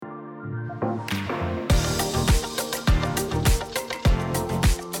Glad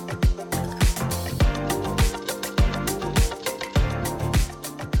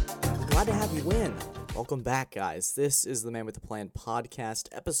to have you in. Welcome back, guys. This is the Man with the Plan podcast,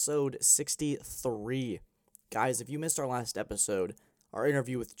 episode 63. Guys, if you missed our last episode, our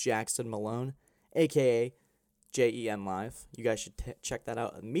interview with Jackson Malone, aka JEM Live, you guys should check that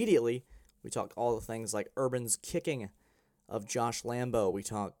out immediately. We talk all the things like Urban's kicking of Josh Lambo. We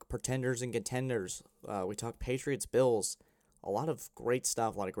talk pretenders and contenders. We talk Patriots Bills. A lot of great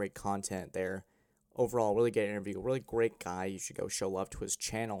stuff, a lot of great content there. Overall, really great interview, really great guy. You should go show love to his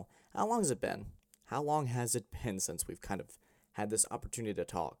channel. How long has it been? How long has it been since we've kind of had this opportunity to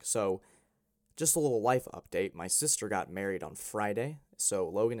talk? So, just a little life update. My sister got married on Friday. So,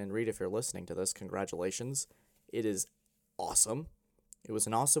 Logan and Reed, if you're listening to this, congratulations. It is awesome. It was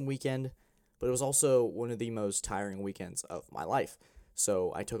an awesome weekend, but it was also one of the most tiring weekends of my life.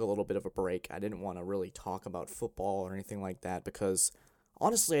 So, I took a little bit of a break. I didn't want to really talk about football or anything like that because,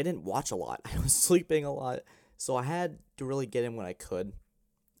 honestly, I didn't watch a lot. I was sleeping a lot. So, I had to really get in when I could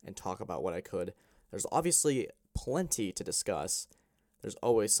and talk about what I could. There's obviously plenty to discuss. There's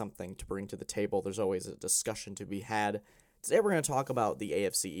always something to bring to the table. There's always a discussion to be had. Today we're going to talk about the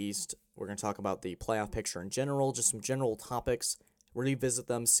AFC East. We're going to talk about the playoff picture in general, just some general topics, revisit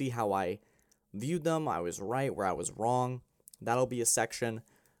them, see how I viewed them. I was right, where I was wrong. That'll be a section.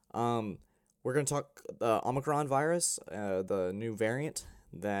 We're going to talk the Omicron virus, the new variant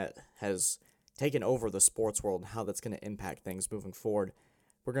that has taken over the sports world and how that's going to impact things moving forward.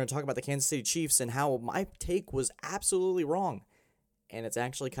 We're going to talk about the Kansas City Chiefs and how my take was absolutely wrong. And it's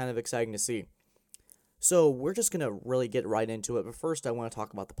actually kind of exciting to see. So we're just going to really get right into it. But first, I want to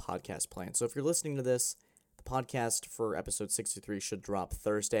talk about the podcast plan. So if you're listening to this, the podcast for episode 63 should drop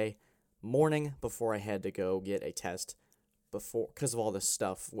Thursday morning before I had to go get a test because of all this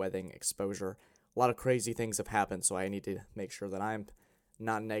stuff, wedding, exposure. A lot of crazy things have happened, so I need to make sure that I'm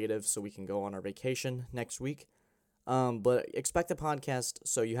not negative so we can go on our vacation next week. But expect a podcast,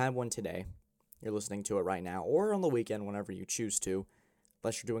 so you have one today. You're listening to it right now, or on the weekend, whenever you choose to,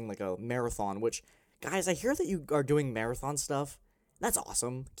 unless you're doing like a marathon, which, guys, I hear that you are doing marathon stuff. That's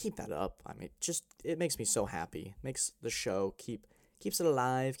awesome. Keep that up. I mean, it makes me so happy. Makes the show keeps it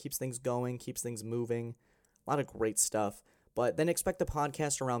alive, keeps things going, keeps things moving. A lot of great stuff. But then expect the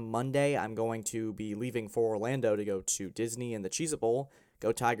podcast around Monday. I'm going to be leaving for Orlando to go to Disney and the Cheez-It Bowl.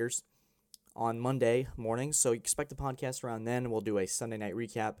 Go Tigers. On Monday morning, so expect the podcast around then. We'll do a Sunday night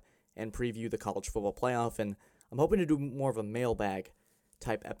recap and preview the college football playoff, and I'm hoping to do more of a mailbag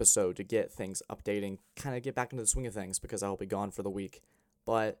type episode to get things updating, kind of get back into the swing of things because I'll be gone for the week.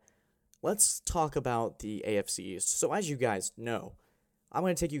 But let's talk about the AFC East. So as you guys know, I'm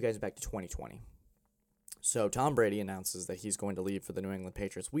going to take you guys back to 2020. So Tom Brady announces that he's going to leave for the New England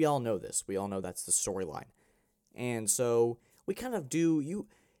Patriots. We all know this. We all know that's the storyline. And so we kind of do, you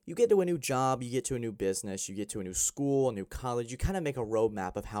get to a new job, you get to a new business, you get to a new school, a new college, you kind of make a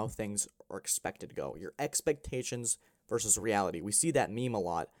roadmap of how things are expected to go. Your expectations versus reality. We see that meme a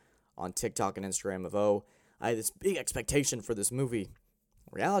lot on TikTok and Instagram of, I had this big expectation for this movie.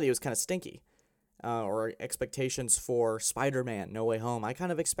 Reality was kind of stinky. Or expectations for Spider-Man, No Way Home. I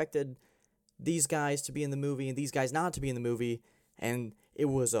kind of expected these guys to be in the movie and these guys not to be in the movie, and it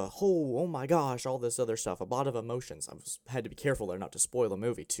was a whole, oh my gosh, all this other stuff, a lot of emotions. Had to be careful there not to spoil the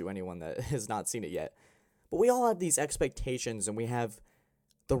movie to anyone that has not seen it yet. But we all have these expectations, and we have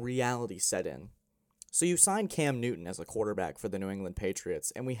the reality set in. So you signed Cam Newton as a quarterback for the New England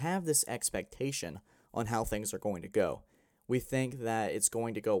Patriots, and we have this expectation on how things are going to go. We think that it's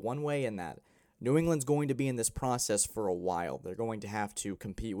going to go one way and that New England's going to be in this process for a while. They're going to have to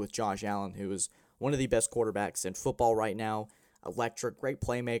compete with Josh Allen, who is one of the best quarterbacks in football right now. Electric, great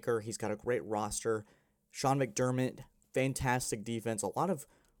playmaker. He's got a great roster. Sean McDermott, fantastic defense. A lot of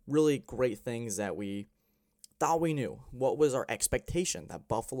really great things that we thought we knew. What was our expectation? That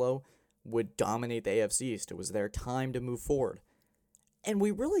Buffalo would dominate the AFC East. It was their time to move forward. And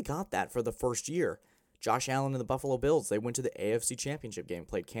we really got that for the first year. Josh Allen and the Buffalo Bills, they went to the AFC Championship game,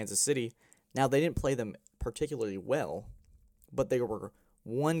 played Kansas City. Now, they didn't play them particularly well, but they were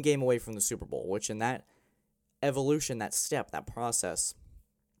one game away from the Super Bowl, which in that evolution, that step, that process,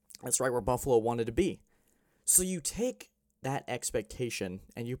 that's right where Buffalo wanted to be. So you take that expectation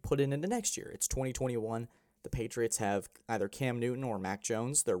and you put it into next year. It's 2021. The Patriots have either Cam Newton or Mac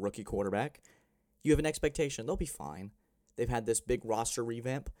Jones, their rookie quarterback. You have an expectation. They'll be fine. They've had this big roster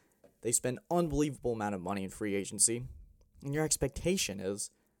revamp. They spend unbelievable amount of money in free agency. And your expectation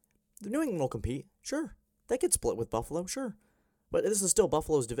is the New England will compete. Sure. They could split with Buffalo. Sure. But this is still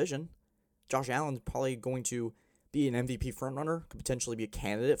Buffalo's division. Josh Allen's probably going to be an MVP frontrunner, could potentially be a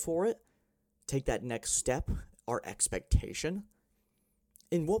candidate for it. take that next step, our expectation.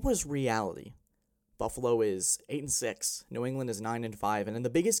 In what was reality? Buffalo is 8-6, New England is 9-5, and in the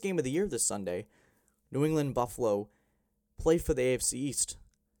biggest game of the year this Sunday, New England and Buffalo played for the AFC East.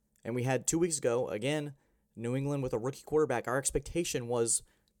 And we had 2 weeks ago, again, New England with a rookie quarterback. Our expectation was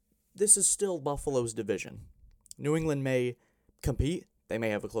this is still Buffalo's division. New England may compete, they may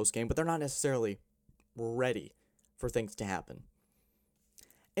have a close game, but they're not necessarily ready for things to happen.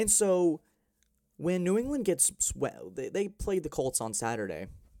 And so when New England gets they played the Colts on Saturday.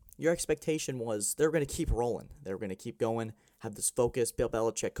 Your expectation was they're going to keep rolling. They're going to keep going, have this focus. Bill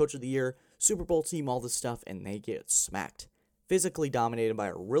Belichick, Coach of the Year, Super Bowl team, all this stuff, and they get smacked. Physically dominated by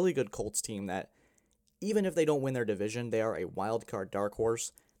a really good Colts team that, even if they don't win their division, they are a wild card dark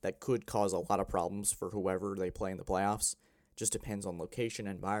horse that could cause a lot of problems for whoever they play in the playoffs. Just depends on location,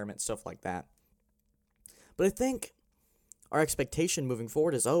 environment, stuff like that. But I think our expectation moving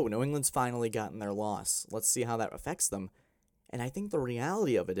forward is, New England's finally gotten their loss. Let's see how that affects them. And I think the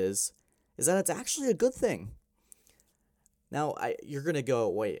reality of it is that it's actually a good thing. Now, you're going to go,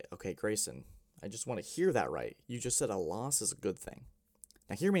 wait, okay, Grayson, I just want to hear that right. You just said a loss is a good thing.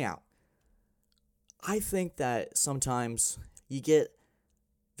 Now, hear me out. I think that sometimes you get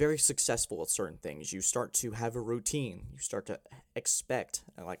very successful at certain things. You start to have a routine. You start to expect,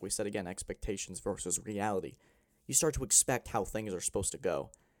 and like we said again, expectations versus reality. You start to expect how things are supposed to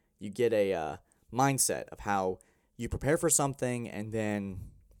go. You get a mindset of how you prepare for something, and then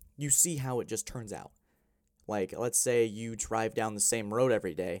you see how it just turns out. Like, let's say you drive down the same road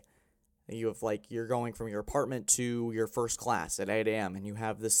every day. You're going from your apartment to your first class at 8 a.m., and you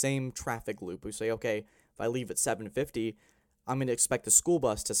have the same traffic loop. We say, okay, if I leave at 7:50, I'm going to expect the school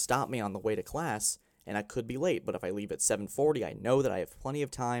bus to stop me on the way to class, and I could be late. But if I leave at 7:40, I know that I have plenty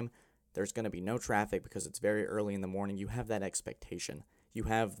of time. There's going to be no traffic because it's very early in the morning. You have that expectation. You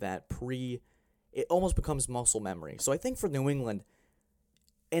have that it almost becomes muscle memory. So I think for New England,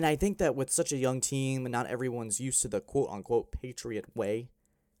 and I think that with such a young team, and not everyone's used to the quote-unquote Patriot way,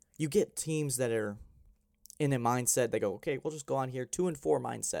 you get teams that are in a mindset, they go, okay, we'll just go on here, 2-4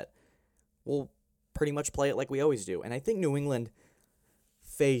 mindset. We'll pretty much play it like we always do. And I think New England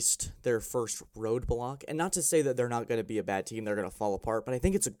faced their first roadblock, and not to say that they're not going to be a bad team, they're going to fall apart, but I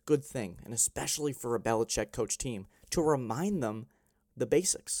think it's a good thing, and especially for a Belichick coach team, to remind them the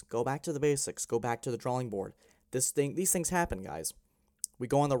basics. Go back to the basics. Go back to the drawing board. These things happen, guys. We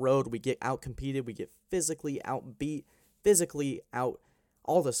go on the road, we get out-competed, we get physically outbeat,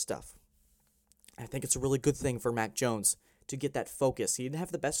 all this stuff. I think it's a really good thing for Mac Jones to get that focus. He didn't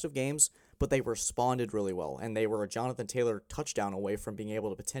have the best of games, but they responded really well, and they were a Jonathan Taylor touchdown away from being able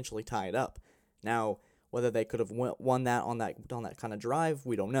to potentially tie it up. Now, whether they could have won that on that kind of drive,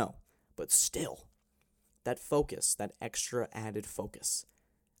 we don't know. But still, that focus, that extra added focus.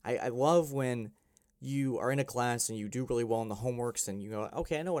 I love when you are in a class and you do really well in the homeworks and you go,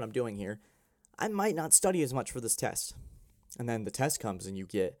 okay, I know what I'm doing here. I might not study as much for this test. And then the test comes and you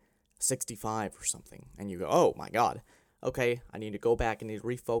get 65 or something. And you go, oh my God. Okay, I need to go back and need to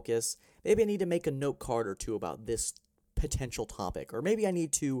refocus. Maybe I need to make a note card or two about this potential topic. Or maybe I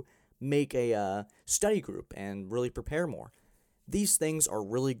need to make a study group and really prepare more. These things are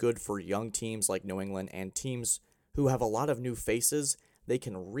really good for young teams like New England and teams who have a lot of new faces. They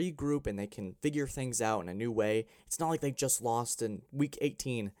can regroup and they can figure things out in a new way. It's not like they just lost in week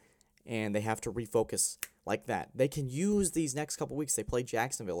 18 and they have to refocus like that. They can use these next couple weeks. They play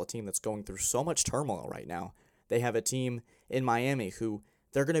Jacksonville, a team that's going through so much turmoil right now. They have a team in Miami who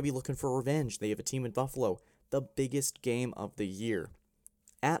they're going to be looking for revenge. They have a team in Buffalo, the biggest game of the year.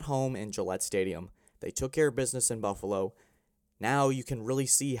 At home in Gillette Stadium, they took care of business in Buffalo. Now you can really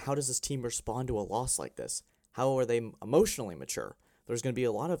see, how does this team respond to a loss like this? How are they emotionally mature? There's going to be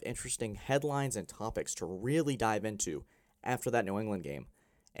a lot of interesting headlines and topics to really dive into after that New England game.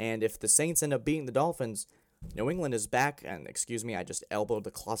 And if the Saints end up beating the Dolphins, New England is back. And excuse me, I just elbowed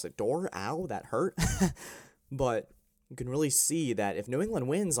the closet door. Ow, that hurt. But you can really see that if New England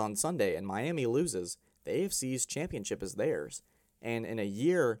wins on Sunday and Miami loses, the AFC's championship is theirs. And in a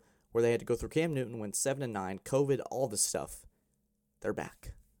year where they had to go through Cam Newton, went 7-9, COVID, all this stuff, they're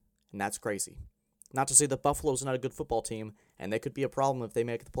back. And that's crazy. Not to say that Buffalo's not a good football team, and they could be a problem if they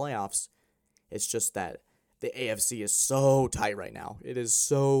make the playoffs. It's just that the AFC is so tight right now. It is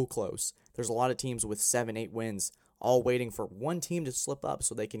so close. There's a lot of teams with 7-8 wins, all waiting for one team to slip up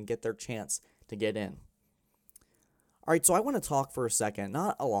so they can get their chance to get in. All right, so I want to talk for a second,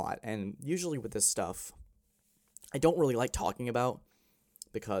 not a lot, and usually with this stuff, I don't really like talking about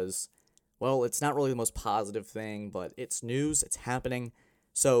because, well, it's not really the most positive thing, but it's news, it's happening.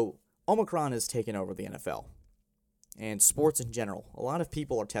 So Omicron has taken over the NFL. and sports in general. A lot of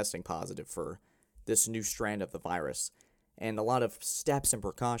people are testing positive for this new strand of the virus, and a lot of steps and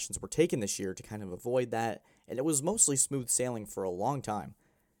precautions were taken this year to kind of avoid that, and it was mostly smooth sailing for a long time.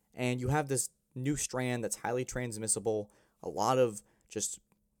 And you have this new strand that's highly transmissible, a lot of just...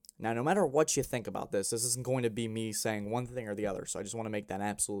 Now, no matter what you think about this isn't going to be me saying one thing or the other, so I just want to make that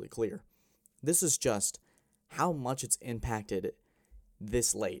absolutely clear. This is just how much it's impacted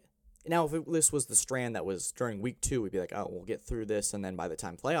this late. Now, if this was the strand that was during week 2, we'd be like, oh, we'll get through this, and then by the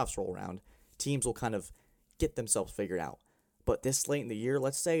time playoffs roll around, teams will kind of get themselves figured out. But this late in the year,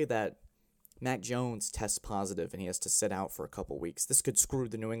 let's say that Mac Jones tests positive and he has to sit out for a couple weeks. This could screw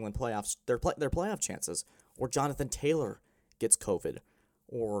the New England playoffs, their playoff chances. Or Jonathan Taylor gets COVID.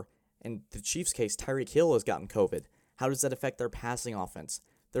 Or, in the Chiefs' case, Tyreek Hill has gotten COVID. How does that affect their passing offense?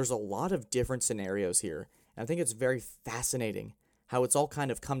 There's a lot of different scenarios here. And I think it's very fascinating how it's all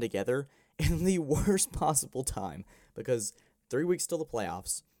kind of come together in the worst possible time. Because 3 weeks till the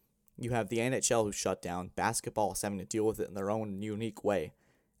playoffs, you have the NHL who's shut down. Basketball is having to deal with it in their own unique way.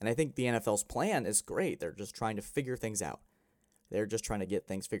 And I think the NFL's plan is great. They're just trying to figure things out. They're just trying to get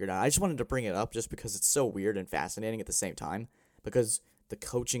things figured out. I just wanted to bring it up just because it's so weird and fascinating at the same time. Because the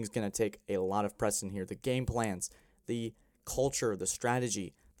coaching is going to take a lot of precedent here. The game plans, the culture, the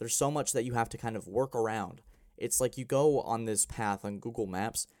strategy. There's so much that you have to kind of work around. It's like you go on this path on Google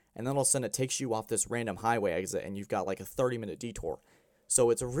Maps, and then all of a sudden it takes you off this random highway exit, and you've got like a 30-minute detour. So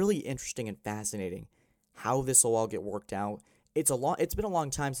it's really interesting and fascinating how this will all get worked out. It's been a long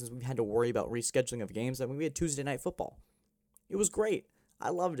time since we've had to worry about rescheduling of games. I mean, we had Tuesday Night Football. It was great. I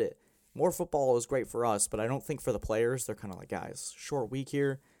loved it. More football is great for us, but I don't think for the players. They're kind of like, guys, short week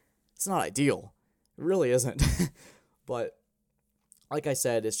here. It's not ideal. It really isn't. But like I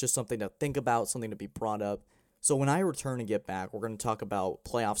said, it's just something to think about, something to be brought up. So when I return and get back, we're going to talk about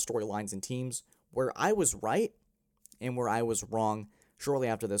playoff storylines and teams where I was right and where I was wrong. Shortly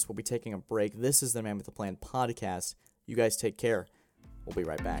after this, we'll be taking a break. This is the Man with the Plan podcast. You guys take care. We'll be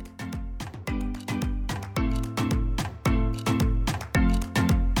right back.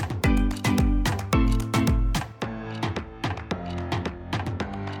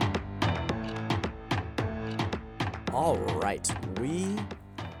 All right, we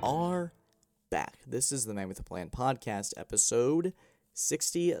are back. This is the Man with the Plan podcast, episode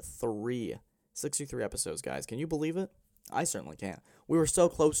 63. 63 episodes, guys. Can you believe it? I certainly can't. We were so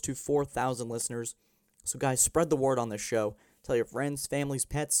close to 4,000 listeners. So, guys, spread the word on this show. Tell your friends, families,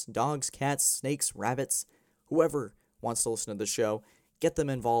 pets, dogs, cats, snakes, rabbits, whoever wants to listen to the show. Get them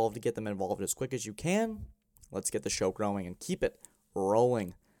involved as quick as you can. Let's get the show growing and keep it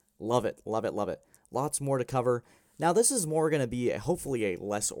rolling. Love it, love it, love it. Lots more to cover. Now, this is more going to be hopefully a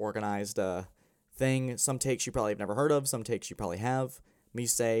less organized thing. Some takes you probably have never heard of, some takes you probably have me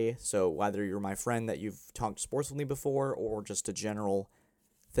say. So whether you're my friend that you've talked sports with me before or just a general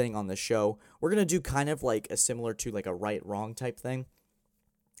thing on the show, we're going to do kind of like a similar to like a right-wrong type thing.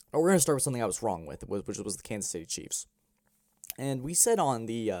 Or we're going to start with something I was wrong with, which was the Kansas City Chiefs. And we said on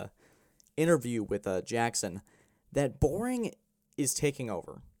the interview with Jackson that boring is taking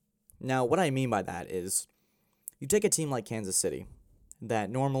over. Now, what I mean by that is you take a team like Kansas City that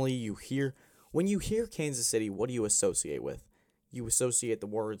normally you hear, when you hear Kansas City, what do you associate with? You associate the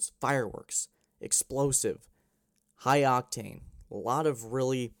words fireworks, explosive, high octane, a lot of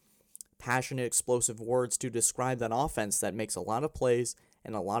really passionate, explosive words to describe that offense that makes a lot of plays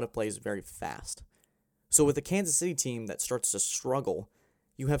and a lot of plays very fast. So with a Kansas City team that starts to struggle,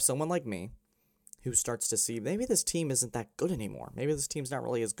 you have someone like me who starts to see maybe this team isn't that good anymore. Maybe this team's not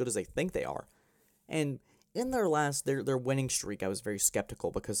really as good as they think they are. And in their winning streak, I was very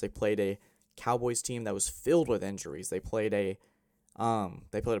skeptical because they played a Cowboys team that was filled with injuries. They played a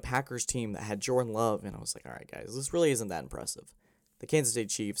Packers team that had Jordan Love, and I was like, all right, guys, this really isn't that impressive. The Kansas City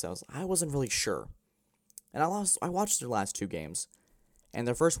Chiefs, I wasn't really sure. And I watched their last 2 games, and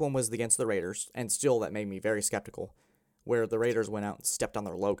their first one was against the Raiders, and still that made me very skeptical, where the Raiders went out and stepped on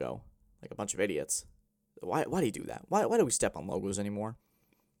their logo like a bunch of idiots. Why do you do that? Why do we step on logos anymore?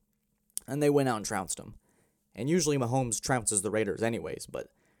 And they went out and trounced them. And usually Mahomes trounces the Raiders anyways,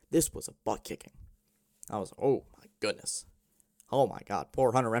 but this was a butt kicking. I was, oh my goodness. Oh my God,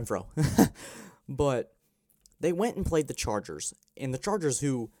 poor Hunter Renfrow. But they went and played the Chargers. And the Chargers,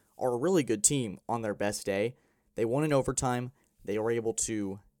 who are a really good team on their best day, they won in overtime. They were able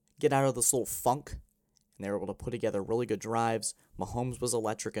to get out of this little funk, and they were able to put together really good drives. Mahomes was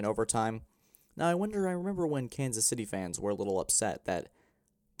electric in overtime. Now, I remember when Kansas City fans were a little upset that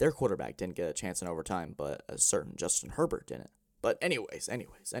their quarterback didn't get a chance in overtime, but a certain Justin Herbert didn't. But anyways,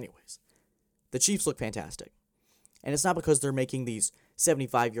 the Chiefs look fantastic. And it's not because they're making these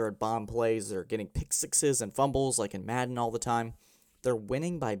 75-yard bomb plays, they're getting pick sixes and fumbles like in Madden all the time. They're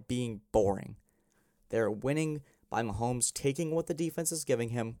winning by being boring. They're winning by Mahomes taking what the defense is giving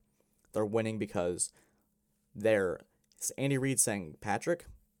him. They're winning because it's Andy Reid saying, Patrick,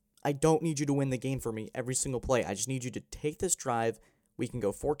 I don't need you to win the game for me every single play. I just need you to take this drive. We can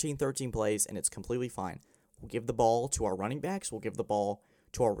go 14, 13 plays, and it's completely fine. We'll give the ball to our running backs. We'll give the ball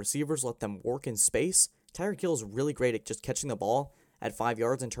to our receivers. Let them work in space. Tyreek Hill is really great at just catching the ball at 5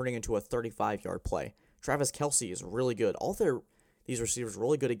 yards and turning into a 35-yard play. Travis Kelce is really good. These receivers are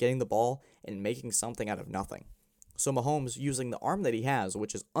really good at getting the ball and making something out of nothing. So Mahomes, using the arm that he has,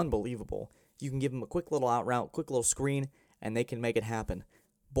 which is unbelievable, you can give him a quick little out route, quick little screen, and they can make it happen.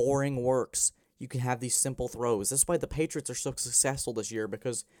 Boring works. You can have these simple throws. That's why the Patriots are so successful this year,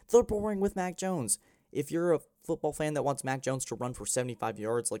 because they're boring with Mac Jones. If you're a football fan that wants Mac Jones to run for 75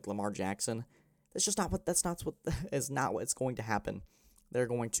 yards like Lamar Jackson, that's not what's going to happen. They're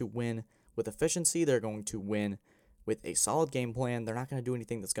going to win with efficiency. They're going to win with a solid game plan. They're not going to do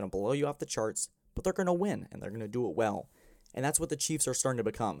anything that's going to blow you off the charts, but they're going to win, and they're going to do it well. And that's what the Chiefs are starting to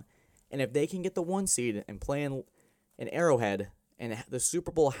become. And if they can get the 1 seed and play in Arrowhead, and the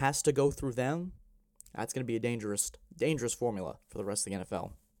Super Bowl has to go through them, that's going to be a dangerous formula for the rest of the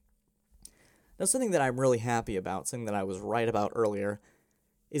NFL. Now, something that I'm really happy about, something that I was right about earlier,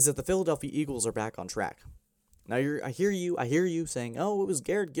 is that the Philadelphia Eagles are back on track. Now, I hear you saying, oh, it was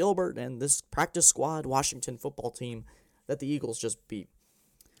Garrett Gilbert and this practice squad Washington football team that the Eagles just beat.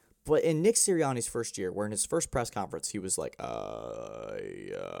 But in Nick Sirianni's first year, where in his first press conference, he was like, I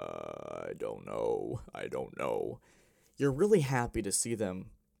don't know. You're really happy to see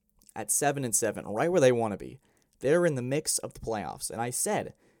them at 7-7, right where they want to be. They're in the mix of the playoffs. And I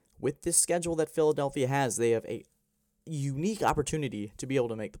said, with this schedule that Philadelphia has, they have a unique opportunity to be able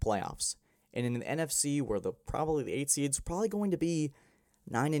to make the playoffs. And in the NFC, where probably the 8 seeds are probably going to be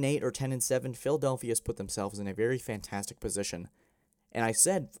 9-8 or 10-7, Philadelphia has put themselves in a very fantastic position. And I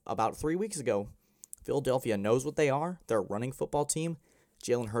said about 3 weeks ago, Philadelphia knows what they are. They're a running football team.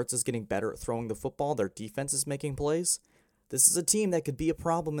 Jalen Hurts is getting better at throwing the football. Their defense is making plays. This is a team that could be a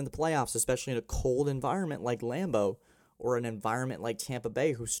problem in the playoffs, especially in a cold environment like Lambeau or an environment like Tampa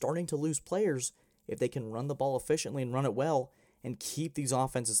Bay, who's starting to lose players. If they can run the ball efficiently and run it well and keep these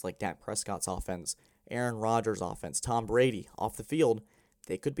offenses like Dak Prescott's offense, Aaron Rodgers' offense, Tom Brady off the field,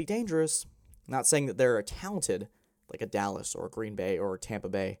 they could be dangerous. I'm not saying that they're talented like a Dallas or a Green Bay or a Tampa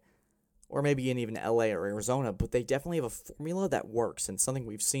Bay or maybe in even LA or Arizona, but they definitely have a formula that works and something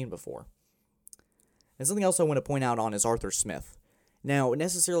we've seen before. And something else I want to point out on is Arthur Smith. Now,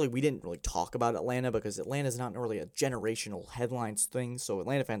 necessarily, we didn't really talk about Atlanta because Atlanta is not really a generational headlines thing, so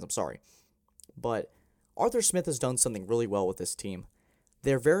Atlanta fans, I'm sorry. But Arthur Smith has done something really well with this team.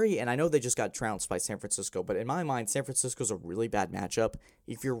 And I know they just got trounced by San Francisco, but in my mind, San Francisco's a really bad matchup.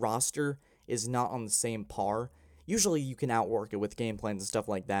 If your roster is not on the same par, usually you can outwork it with game plans and stuff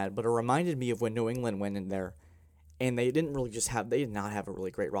like that, but it reminded me of when New England went in there, and they did not have a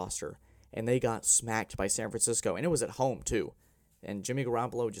really great roster, and they got smacked by San Francisco, and it was at home too. And Jimmy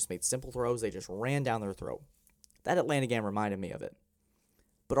Garoppolo just made simple throws. They just ran down their throat. That Atlanta game reminded me of it.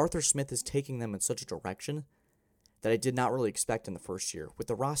 But Arthur Smith is taking them in such a direction that I did not really expect in the first year. With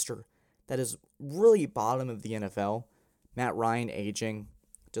the roster that is really bottom of the NFL, Matt Ryan aging,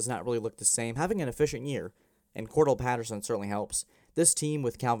 does not really look the same. Having an efficient year, and Cordell Patterson certainly helps. This team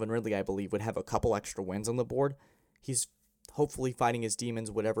with Calvin Ridley, I believe, would have a couple extra wins on the board. He's hopefully fighting his demons,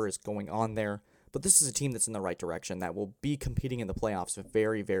 whatever is going on there. But this is a team that's in the right direction that will be competing in the playoffs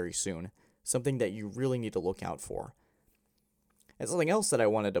very, very soon. Something that you really need to look out for. And something else that I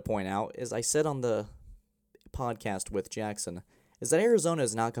wanted to point out is I said on the podcast with Jackson is that Arizona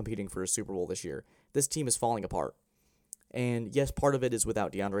is not competing for a Super Bowl this year. This team is falling apart. And yes, part of it is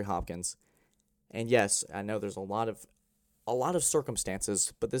without DeAndre Hopkins. And yes, I know there's a lot of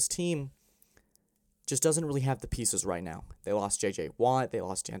circumstances, but this team just doesn't really have the pieces right now. They lost J.J. Watt. They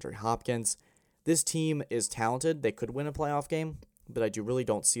lost DeAndre Hopkins. This team is talented. They could win a playoff game, but I really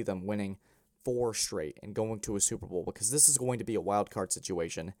don't see them winning 4 straight and going to a Super Bowl because this is going to be a wild card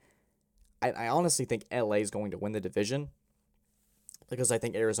situation. I honestly think LA is going to win the division because I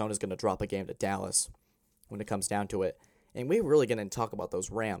think Arizona is going to drop a game to Dallas when it comes down to it. And we're really going to talk about those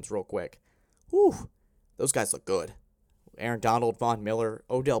Rams real quick. Whew, those guys look good. Aaron Donald, Von Miller,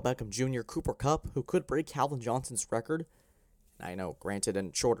 Odell Beckham Jr., Cooper Kupp, who could break Calvin Johnson's record. I know, granted,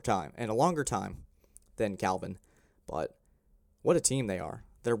 in a longer time than Calvin, but what a team they are.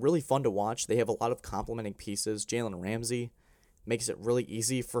 They're really fun to watch. They have a lot of complementing pieces. Jalen Ramsey makes it really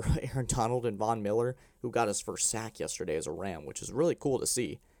easy for Aaron Donald and Von Miller, who got his first sack yesterday as a Ram, which is really cool to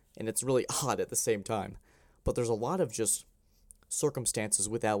see, and it's really odd at the same time. but there's a lot of just circumstances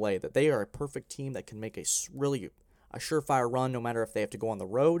with LA that they are a perfect team that can make a surefire run no matter if they have to go on the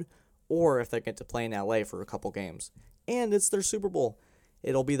road or if they get to play in LA for a couple games. And it's their Super Bowl.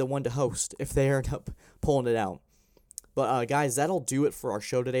 It'll be the one to host if they end up pulling it out. But guys, that'll do it for our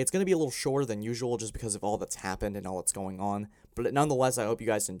show today. It's going to be a little shorter than usual just because of all that's happened and all that's going on. But nonetheless, I hope you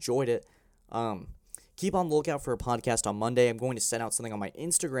guys enjoyed it. Keep on the lookout for a podcast on Monday. I'm going to send out something on my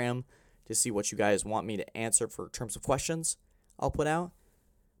Instagram to see what you guys want me to answer for terms of questions I'll put out.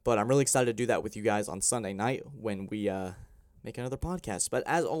 But I'm really excited to do that with you guys on Sunday night when we make another podcast. But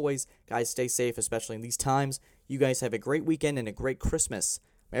as always, guys, stay safe, especially in these times. You guys have a great weekend and a great Christmas.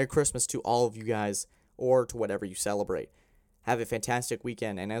 Merry Christmas to all of you guys, or to whatever you celebrate. Have a fantastic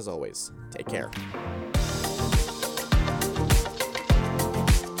weekend, and as always, take care.